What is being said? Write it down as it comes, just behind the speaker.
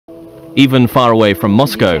Even far away from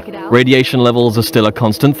Moscow, radiation levels are still a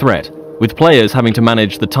constant threat, with players having to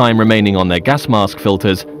manage the time remaining on their gas mask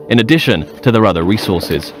filters in addition to their other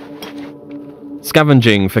resources.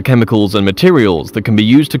 Scavenging for chemicals and materials that can be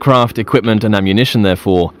used to craft equipment and ammunition,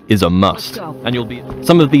 therefore, is a must. And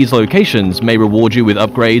some of these locations may reward you with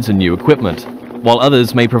upgrades and new equipment, while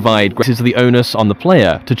others may provide graces to the onus on the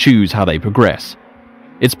player to choose how they progress.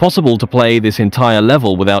 It's possible to play this entire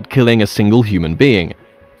level without killing a single human being,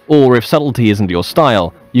 or if subtlety isn't your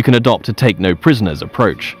style, you can adopt a take-no-prisoners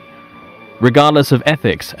approach. Regardless of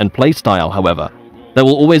ethics and playstyle, however, there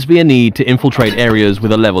will always be a need to infiltrate areas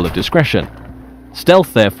with a level of discretion.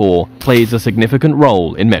 Stealth, therefore, plays a significant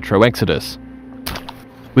role in Metro Exodus.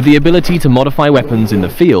 With the ability to modify weapons in the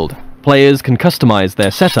field, players can customize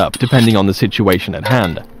their setup depending on the situation at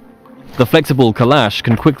hand. The flexible Kalash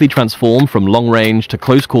can quickly transform from long-range to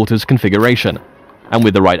close-quarters configuration, and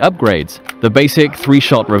with the right upgrades, the basic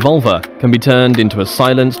 3-shot revolver can be turned into a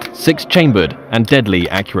silenced, 6-chambered and deadly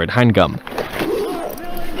accurate handgun.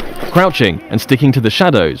 Crouching and sticking to the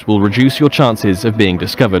shadows will reduce your chances of being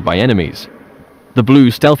discovered by enemies. The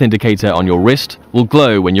blue stealth indicator on your wrist will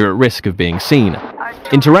glow when you're at risk of being seen.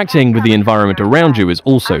 Interacting with the environment around you is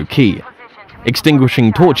also key.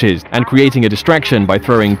 Extinguishing torches and creating a distraction by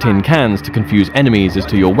throwing tin cans to confuse enemies as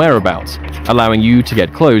to your whereabouts, allowing you to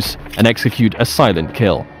get close and execute a silent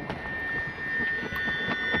kill.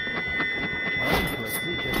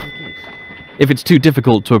 If it's too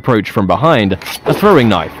difficult to approach from behind, a throwing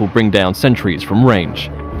knife will bring down sentries from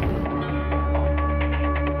range.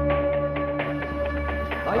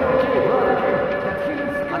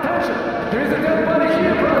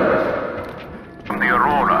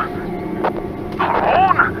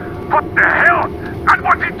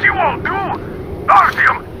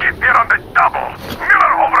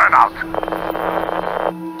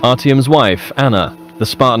 Artyom's wife, Anna, the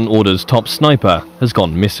Spartan Order's top sniper, has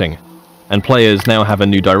gone missing, and players now have a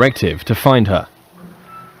new directive to find her.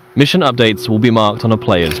 Mission updates will be marked on a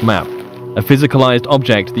player's map, a physicalized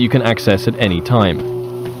object that you can access at any time.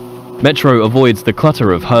 Metro avoids the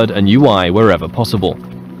clutter of HUD and UI wherever possible,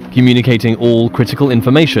 communicating all critical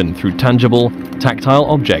information through tangible, tactile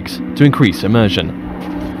objects to increase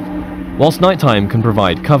immersion. Whilst nighttime can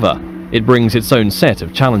provide cover, it brings its own set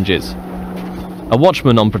of challenges. A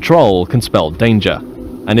watchman on patrol can spell danger,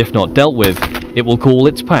 and if not dealt with, it will call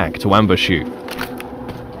its pack to ambush you.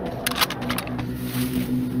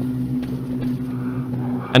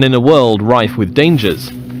 And in a world rife with dangers,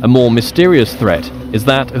 a more mysterious threat is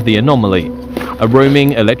that of the anomaly, a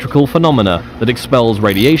roaming electrical phenomena that expels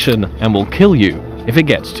radiation and will kill you if it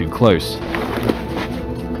gets too close.